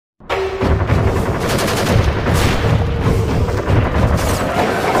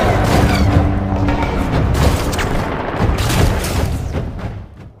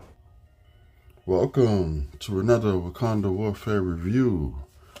Welcome to another Wakanda Warfare review.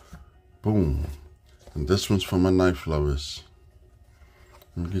 Boom. And this one's for my knife lovers.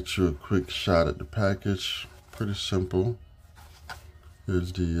 Let me get you a quick shot at the package. Pretty simple.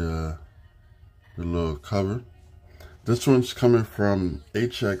 Here's the little cover. This one's coming from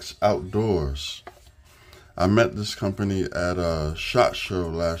HX Outdoors. I met this company at a SHOT Show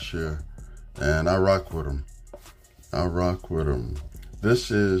last year, and I rock with them.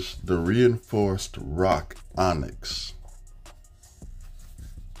 This is the reinforced rock Onyx.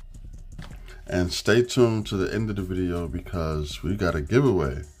 And stay tuned to the end of the video because we got a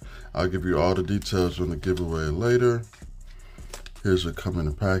giveaway. I'll give you all the details on the giveaway later. Here's what comes in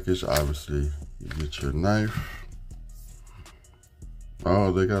the package. Obviously, you get your knife.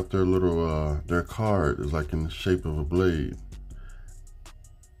 Oh, they got their little, their card is like in the shape of a blade.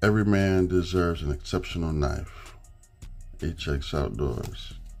 Every man deserves an exceptional knife. HX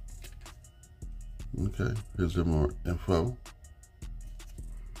Outdoors. Okay, here's some more info.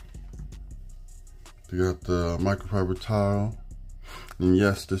 They got the microfiber tile. And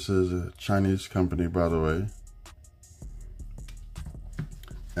yes, this is a Chinese company, by the way.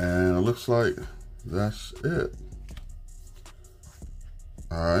 And it looks like that's it.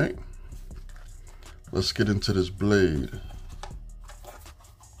 All right, let's get into this blade.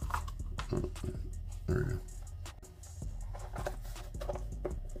 Oh, there we go.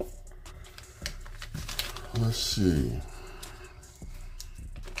 Let's see.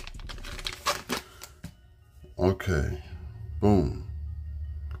 Okay, boom.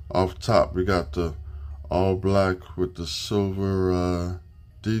 Off top, we got the all black with the silver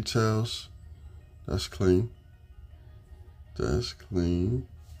details. That's clean. That's clean.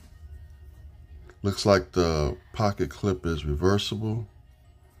 Looks like the pocket clip is reversible.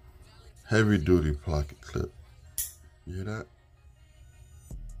 Heavy duty pocket clip. You hear that?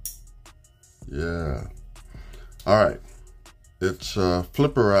 Yeah. All right. It's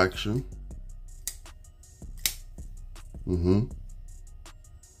flipper action.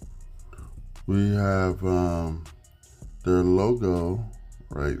 We have their logo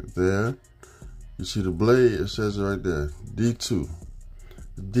right there. You see the blade, it says it right there, D2.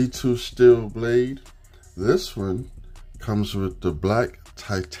 D2 steel blade. This one comes with the black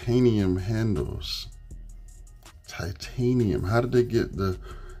titanium handles. Titanium. How did they get the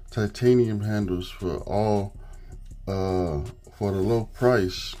titanium handles for all, for the low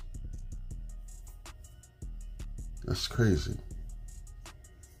price? That's crazy.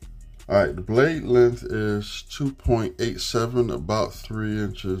 All right, the blade length is 2.87, about 3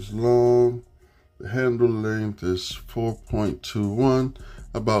 inches long. The handle length is 4.21,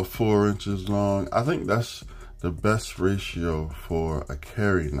 about 4 inches long. I think that's the best ratio for a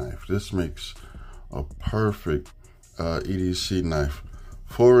carry knife. This makes a perfect EDC knife.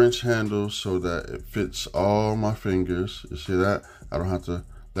 4-inch handle so that it fits all my fingers. You see that? I don't have to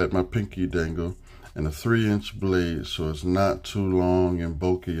let my pinky dangle. And a 3-inch blade so it's not too long and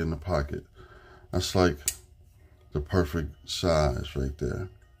bulky in the pocket. That's like the perfect size right there.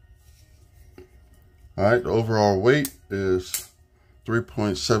 All right, the overall weight is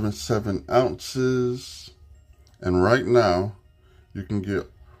 3.77 ounces. And right now, you can get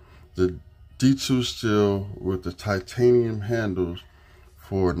the D2 steel with the titanium handles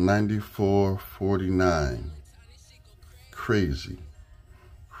for $94.49. Crazy,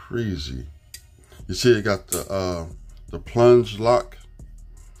 crazy. You see it got the plunge lock.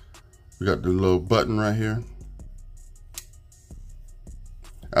 We got the little button right here.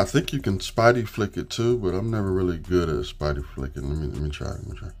 I think you can spidey flick it too, but I'm never really good at spidey flicking. Let me try.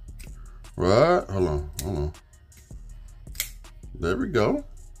 Right, hold on. There we go.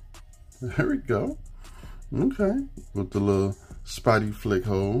 Okay, with the little spidey flick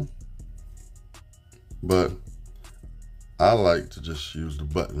hole. But I like to just use the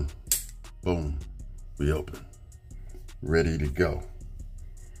button. Boom, we open. Ready to go.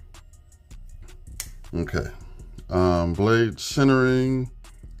 Okay, blade centering.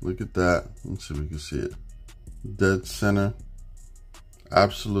 Look at that. Let's see if we can see it. Dead center.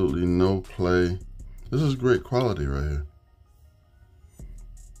 Absolutely no play. This is great quality right here.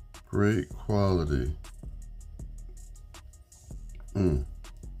 Great quality.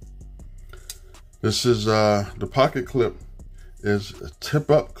 This is the pocket clip is a tip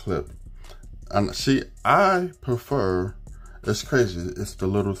up clip. And see, I prefer, it's crazy, it's the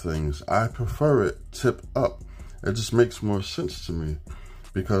little things. I prefer it tip up. It just makes more sense to me.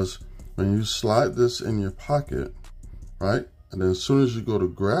 Because when you slide this in your pocket, right? And then as soon as you go to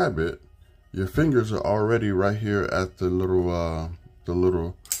grab it, your fingers are already right here at the little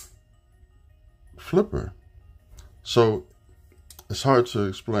flipper. So it's hard to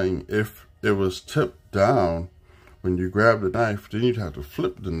explain. If it was tipped down, when you grab the knife, then you'd have to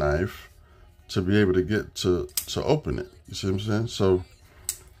flip the knife to be able to get to open it. You see what I'm saying? So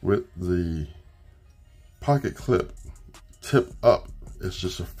with the pocket clip tip up, it's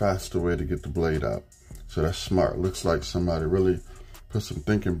just a faster way to get the blade out. So that's smart. Looks like somebody really put some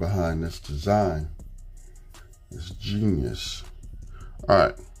thinking behind this design. It's genius. All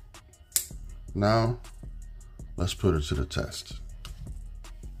right, now let's put it to the test.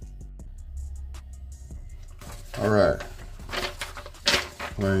 All right,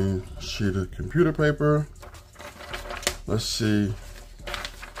 plain sheet of computer paper. Let's see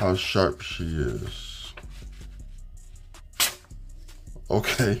how sharp she is.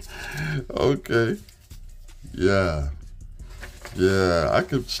 Okay, okay, yeah, I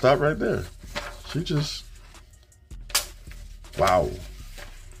could stop right there. She just, wow,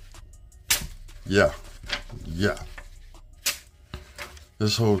 yeah.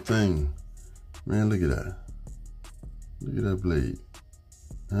 This whole thing, man, look at that. Look at that blade,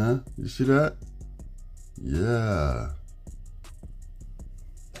 huh? You see that? Yeah,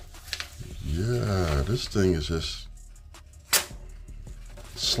 this thing is just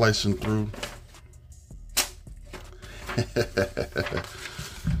slicing through.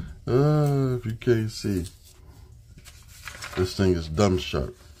 If you can't see, this thing is dumb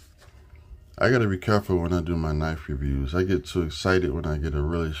sharp. I gotta be careful when I do my knife reviews. I get too excited when I get a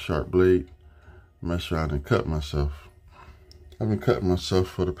really sharp blade. Mess around and cut myself. I've been cutting myself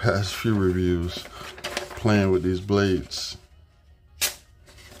for the past few reviews, playing with these blades.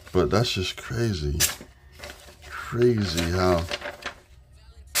 But that's just crazy. Crazy how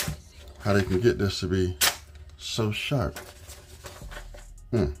they can get this to be so sharp.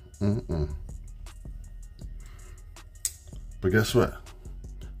 But guess what?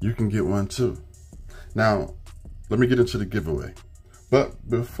 You can get one too. Now, let me get into the giveaway. But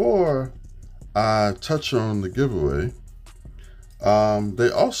before I touch on the giveaway, they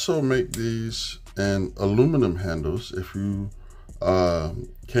also make these in aluminum handles. If you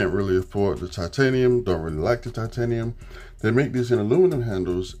can't really afford the titanium, don't really like the titanium, they make these in aluminum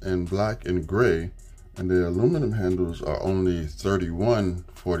handles in black and gray, and the aluminum handles are only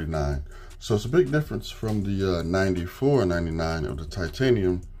 $31.49. So it's a big difference from the $94.99 of the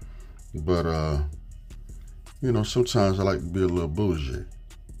titanium. But you know, sometimes I like to be a little bougie.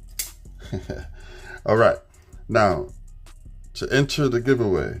 All right, now to enter the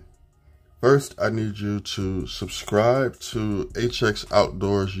giveaway, first I need you to subscribe to HX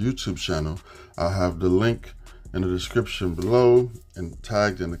Outdoors YouTube channel. I'll have the link in the description below and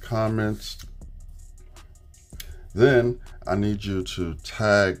tagged in the comments. Then I need you to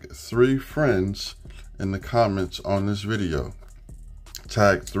tag 3 friends in the comments on this video.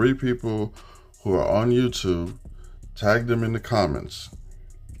 Tag 3 people who are on YouTube, tag them in the comments.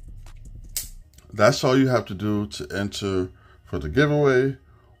 That's all you have to do to enter for the giveaway.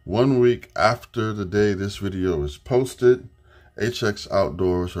 1 week after the day this video is posted, HX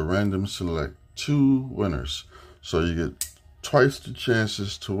Outdoors will random select 2 winners. So you get twice the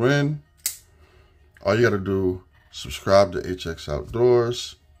chances to win. All you gotta do, subscribe to HX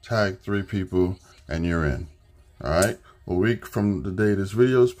Outdoors, tag 3 people, and you're in. All right. A week from the day this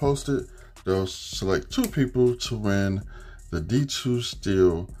video is posted, they'll select 2 people to win the D2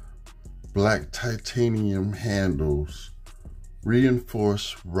 Steel black titanium handles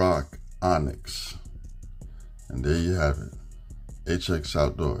reinforced rock Onyx. And there you have it. HX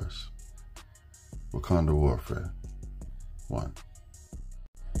Outdoors. Wakanda Warfare 1.